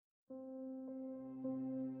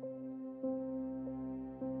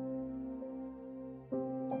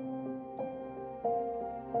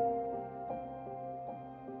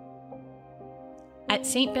At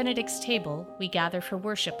St. Benedict's table, we gather for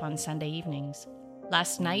worship on Sunday evenings.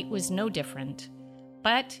 Last night was no different,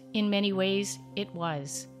 but in many ways it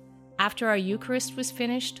was. After our Eucharist was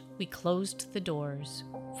finished, we closed the doors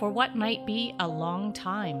for what might be a long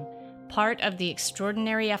time, part of the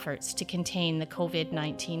extraordinary efforts to contain the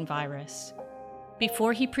COVID-19 virus.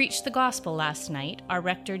 Before he preached the gospel last night, our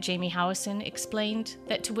rector, Jamie Howison, explained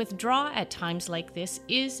that to withdraw at times like this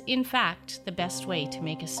is, in fact, the best way to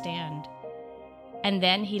make a stand. And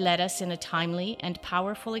then he led us in a timely and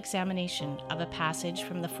powerful examination of a passage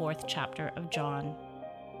from the 4th chapter of John.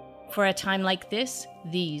 For a time like this,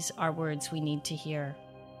 these are words we need to hear.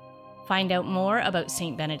 Find out more about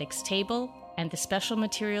St. Benedict's table and the special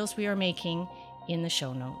materials we are making in the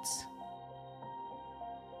show notes.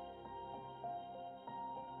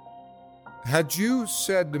 Had you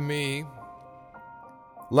said to me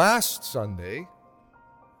last Sunday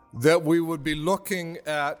that we would be looking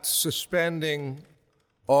at suspending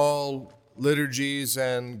all liturgies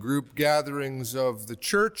and group gatherings of the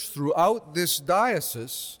church throughout this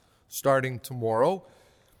diocese starting tomorrow,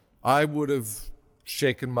 I would have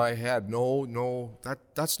shaken my head. No,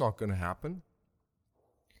 that's not going to happen.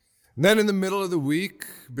 And then in the middle of the week,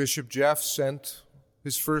 Bishop Jeff sent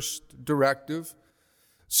his first directive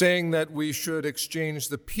saying that we should exchange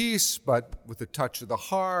the peace, but with a touch of the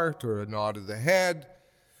heart or a nod of the head.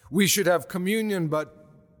 We should have communion, but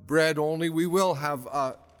bread only. We will have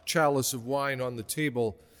a chalice of wine on the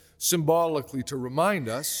table symbolically to remind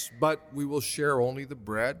us, but we will share only the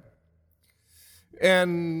bread.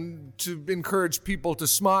 And to encourage people to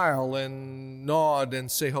smile and nod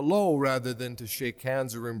and say hello rather than to shake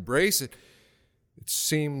hands or embrace it. It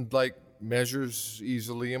seemed like measures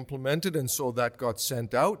easily implemented, and so that got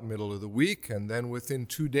sent out middle of the week, and then within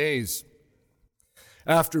 2 days,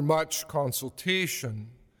 after much consultation,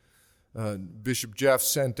 Bishop Jeff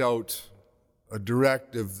sent out a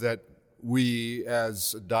directive that we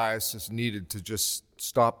as a diocese needed to just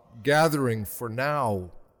stop gathering for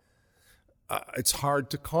now. It's hard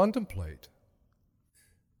to contemplate.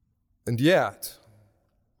 And yet,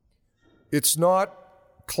 it's not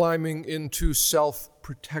climbing into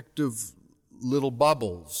self-protective little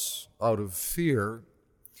bubbles out of fear.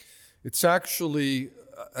 It's actually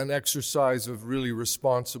an exercise of really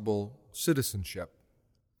responsible citizenship.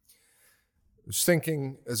 I was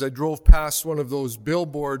thinking as I drove past one of those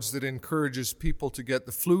billboards that encourages people to get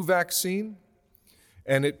the flu vaccine,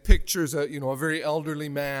 and it pictures a very elderly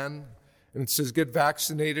man, and it says, "Get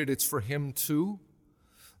vaccinated, it's for him too."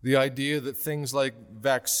 The idea that things like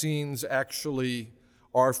vaccines actually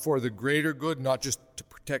are for the greater good, not just to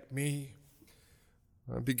protect me.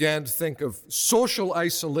 I began to think of social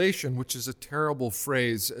isolation, which is a terrible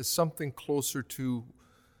phrase, as something closer to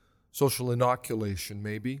social inoculation,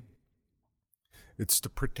 maybe. It's to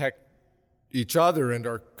protect each other and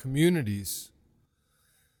our communities.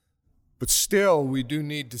 But still, we do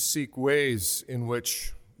need to seek ways in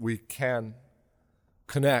which we can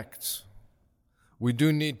connect. We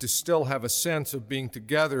do need to still have a sense of being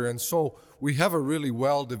together, and so we have a really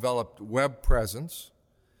well-developed web presence.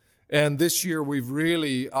 And this year we've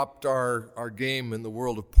really upped our game in the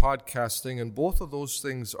world of podcasting, and both of those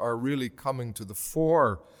things are really coming to the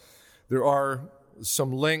fore. There are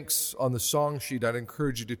some links on the song sheet. I'd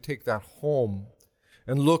encourage you to take that home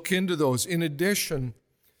and look into those. In addition,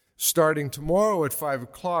 starting tomorrow at 5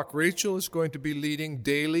 o'clock, Rachel is going to be leading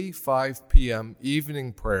daily 5 p.m.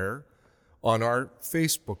 evening prayer on our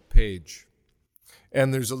Facebook page.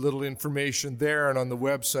 And there's a little information there and on the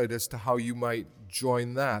website as to how you might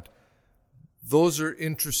join that. Those are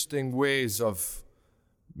interesting ways of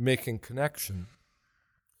making connection.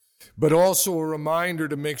 But also a reminder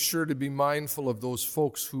to make sure to be mindful of those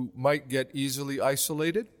folks who might get easily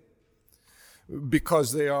isolated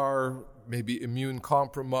because they are maybe immune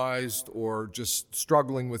compromised or just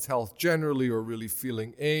struggling with health generally or really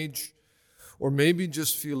feeling age or maybe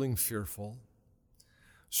just feeling fearful.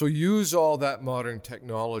 So use all that modern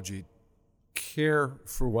technology. Care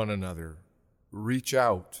for one another. Reach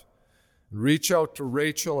out. Reach out to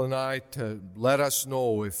Rachel and I to let us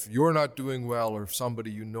know if you're not doing well or if somebody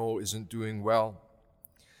you know isn't doing well.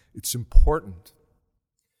 It's important.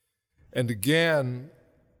 And again,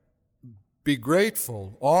 be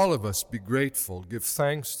grateful. All of us be grateful. Give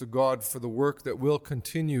thanks to God for the work that will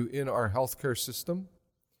continue in our healthcare system.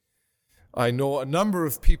 I know a number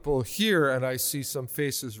of people here, and I see some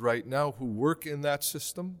faces right now who work in that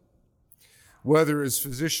system, whether as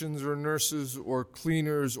physicians or nurses or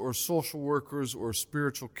cleaners or social workers or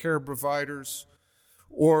spiritual care providers,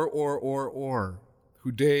 or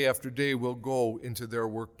who day after day will go into their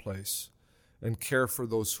workplace and care for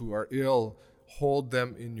those who are ill. Hold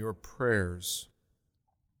them in your prayers.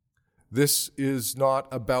 This is not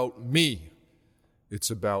about me.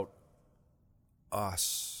 It's about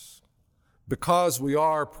us. Because we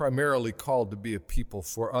are primarily called to be a people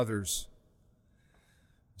for others.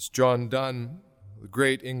 As John Donne, the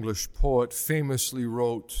great English poet, famously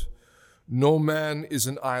wrote, "No man is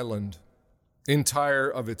an island, entire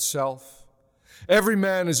of itself. Every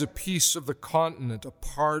man is a piece of the continent, a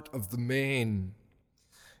part of the main.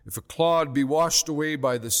 If a clod be washed away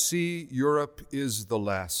by the sea, Europe is the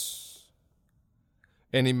less.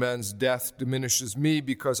 Any man's death diminishes me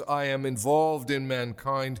because I am involved in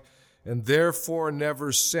mankind, and therefore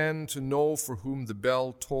never send to know for whom the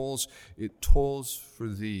bell tolls. It tolls for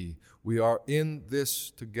thee. We are in this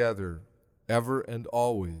together, ever and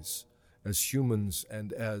always, as humans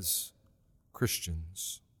and as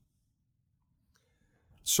Christians."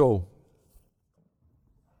 So,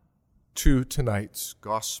 to tonight's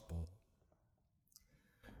gospel.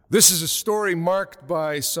 This is a story marked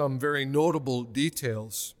by some very notable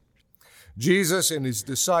details. Jesus and his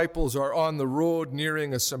disciples are on the road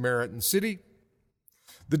nearing a Samaritan city.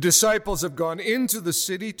 The disciples have gone into the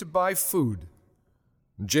city to buy food.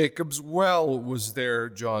 Jacob's well was there,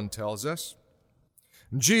 John tells us.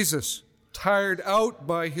 Jesus, tired out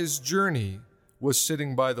by his journey, was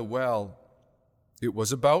sitting by the well. It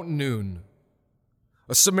was about noon.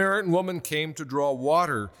 A Samaritan woman came to draw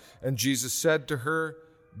water, and Jesus said to her,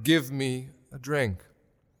 "Give me a drink."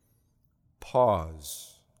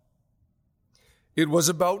 Pause. It was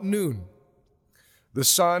about noon, the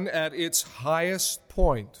sun at its highest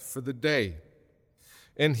point for the day.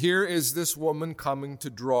 And here is this woman coming to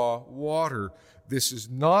draw water. This is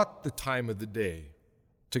not the time of the day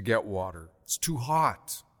to get water. It's too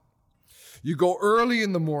hot. You go early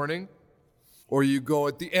in the morning, or you go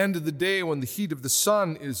at the end of the day when the heat of the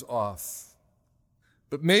sun is off.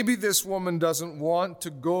 But maybe this woman doesn't want to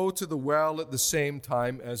go to the well at the same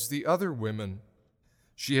time as the other women.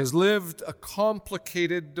 She has lived a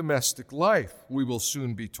complicated domestic life, we will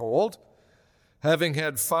soon be told, having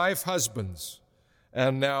had 5 husbands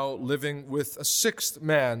and now living with a 6th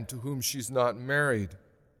man to whom she's not married.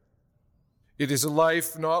 It is a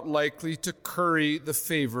life not likely to curry the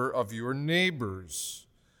favor of your neighbors,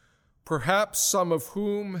 perhaps some of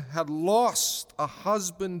whom had lost a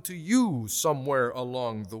husband to you somewhere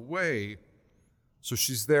along the way. So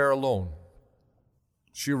she's there alone.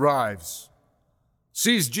 She arrives,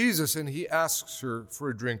 sees Jesus, and he asks her for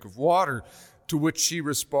a drink of water, to which she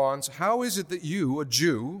responds, "How is it that you, a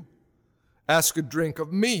Jew, ask a drink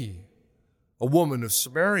of me, a woman of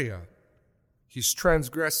Samaria?" He's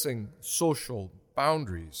transgressing social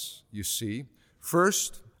boundaries, you see.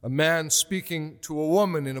 First, a man speaking to a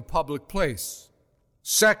woman in a public place.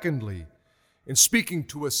 Secondly, in speaking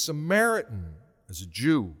to a Samaritan as a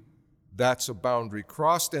Jew, that's a boundary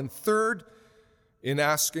crossed. And third, in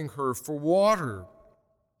asking her for water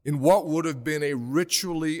in what would have been a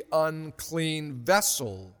ritually unclean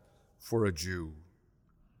vessel for a Jew.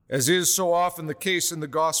 As is so often the case in the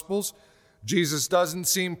Gospels, Jesus doesn't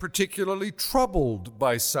seem particularly troubled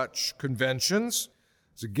by such conventions.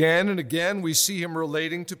 Again and again, we see him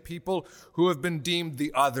relating to people who have been deemed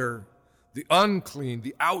the other, the unclean,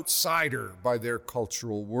 the outsider by their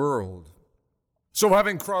cultural world. So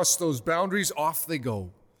having crossed those boundaries, off they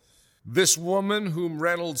go. This woman, whom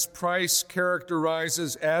Reynolds Price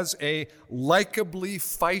characterizes as a likably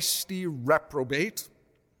feisty reprobate,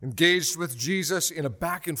 engaged with Jesus in a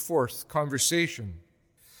back-and-forth conversation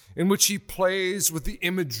in which he plays with the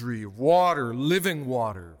imagery of water, living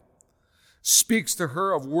water, speaks to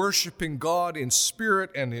her of worshiping God in spirit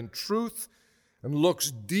and in truth, and looks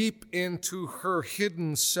deep into her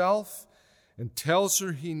hidden self and tells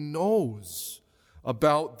her he knows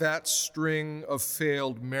about that string of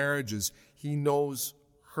failed marriages. He knows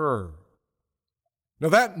her. Now,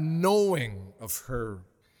 that knowing of her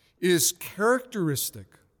is characteristic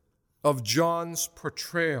of John's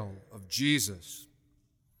portrayal of Jesus.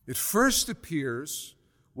 It first appears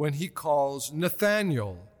when he calls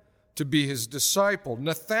Nathanael to be his disciple.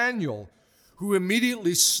 Nathanael, who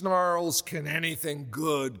immediately snarls, "Can anything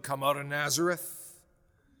good come out of Nazareth?"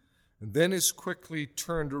 And then is quickly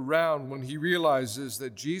turned around when he realizes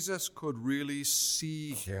that Jesus could really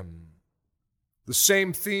see him. The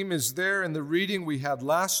same theme is there in the reading we had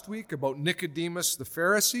last week about Nicodemus the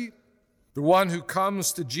Pharisee, the one who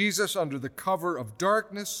comes to Jesus under the cover of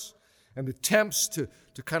darkness and attempts to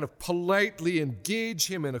kind of politely engage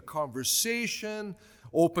him in a conversation,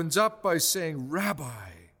 opens up by saying,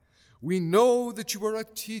 "Rabbi, we know that you are a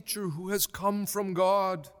teacher who has come from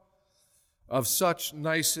God." Of such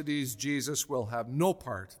niceties, Jesus will have no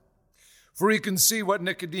part, for he can see what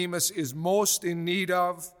Nicodemus is most in need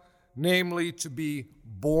of, namely to be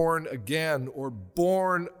born again or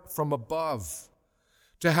born from above,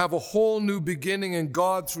 to have a whole new beginning in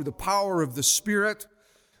God through the power of the Spirit.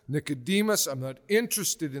 Nicodemus, I'm not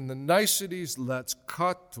interested in the niceties. Let's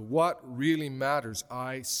cut to what really matters.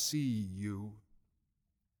 I see you.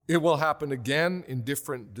 It will happen again in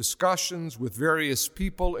different discussions with various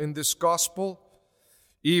people in this gospel,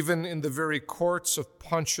 even in the very courts of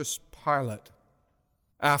Pontius Pilate,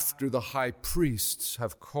 after the high priests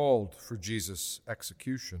have called for Jesus'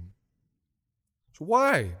 execution. So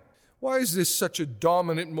why? Why is this such a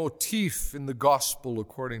dominant motif in the gospel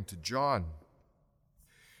according to John?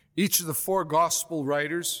 Each of the four gospel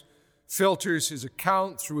writers filters his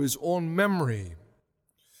account through his own memory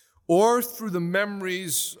or through the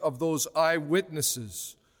memories of those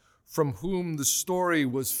eyewitnesses from whom the story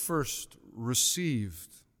was first received.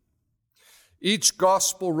 Each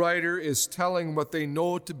gospel writer is telling what they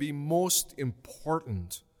know to be most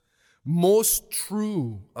important, most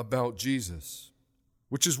true about Jesus,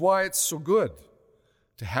 which is why it's so good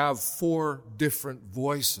to have four different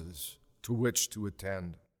voices to which to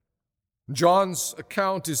attend. John's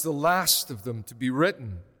account is the last of them to be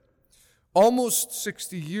written, almost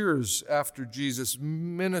 60 years after Jesus'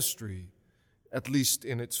 ministry, at least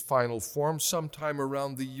in its final form, sometime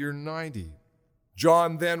around the year 90.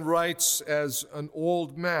 John then writes as an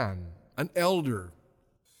old man, an elder,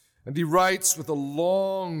 and he writes with a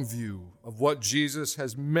long view of what Jesus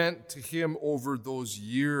has meant to him over those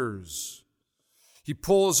years. He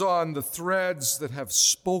pulls on the threads that have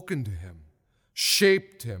spoken to him,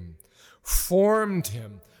 shaped him, formed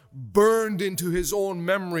him, burned into his own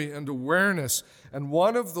memory and awareness. And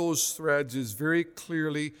one of those threads is very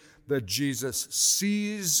clearly that Jesus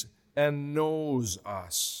sees and knows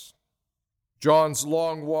us. John's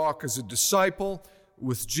long walk as a disciple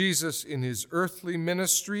with Jesus in his earthly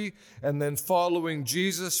ministry, and then following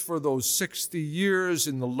Jesus for those 60 years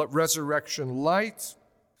in the resurrection light,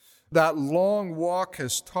 that long walk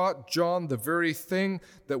has taught John the very thing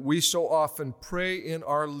that we so often pray in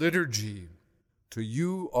our liturgy. To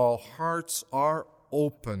you all hearts are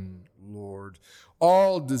open, Lord.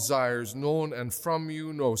 All desires known, and from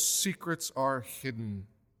you no secrets are hidden.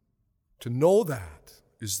 To know that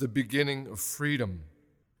is the beginning of freedom.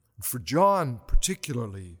 For John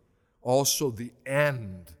particularly, also the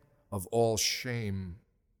end of all shame.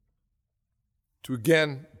 To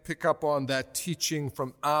again pick up on that teaching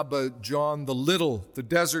from Abba John the Little, the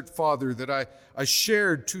desert father that I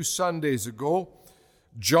shared 2 Sundays ago,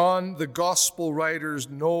 John, the gospel writer,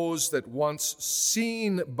 knows that once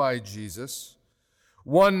seen by Jesus,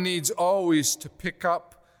 one needs always to pick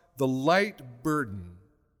up the light burden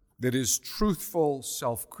that is truthful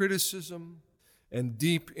self-criticism and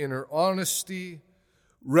deep inner honesty,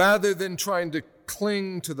 rather than trying to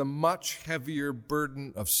cling to the much heavier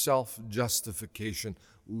burden of self-justification.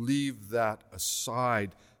 Leave that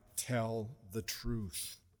aside. Tell the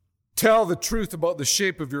truth. Tell the truth about the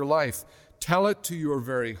shape of your life. Tell it to your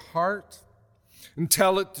very heart, and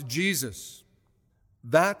tell it to Jesus.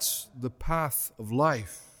 That's the path of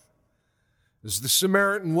life. As the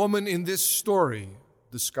Samaritan woman in this story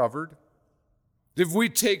discovered, if we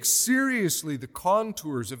take seriously the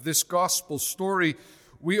contours of this gospel story,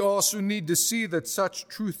 we also need to see that such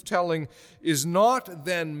truth-telling is not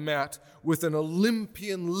then met with an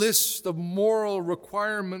Olympian list of moral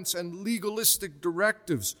requirements and legalistic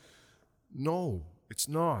directives. No, it's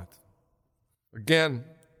not. Again,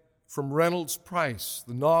 from Reynolds Price,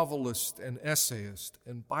 the novelist and essayist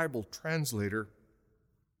and Bible translator,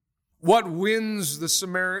 what wins the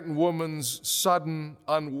Samaritan woman's sudden,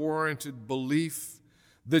 unwarranted belief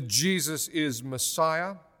that Jesus is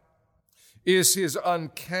Messiah is his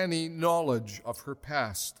uncanny knowledge of her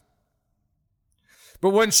past. But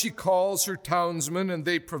when she calls her townsmen and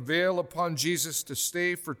they prevail upon Jesus to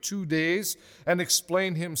stay for 2 days and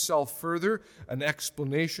explain himself further, an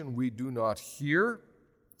explanation we do not hear,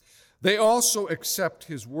 they also accept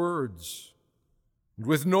his words.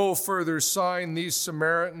 With no further sign, these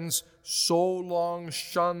Samaritans, so long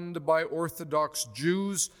shunned by Orthodox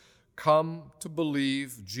Jews, come to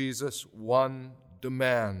believe Jesus' one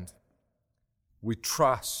demand. We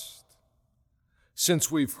trust, since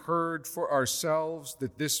we've heard for ourselves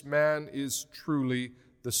that this man is truly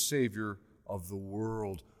the Savior of the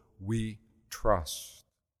world. We trust.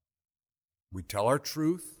 We tell our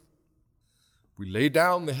truth. We lay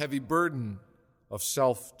down the heavy burden of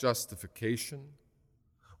self-justification.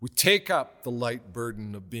 We take up the light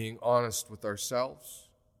burden of being honest with ourselves,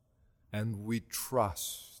 and we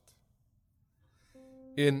trust.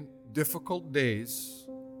 In difficult days,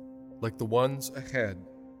 like the ones ahead,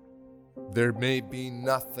 there may be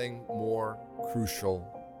nothing more crucial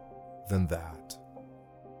than that.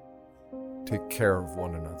 take care of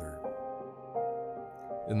one another.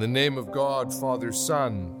 In the name of God, Father,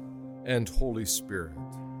 Son, and Holy Spirit.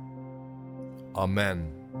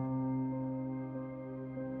 Amen.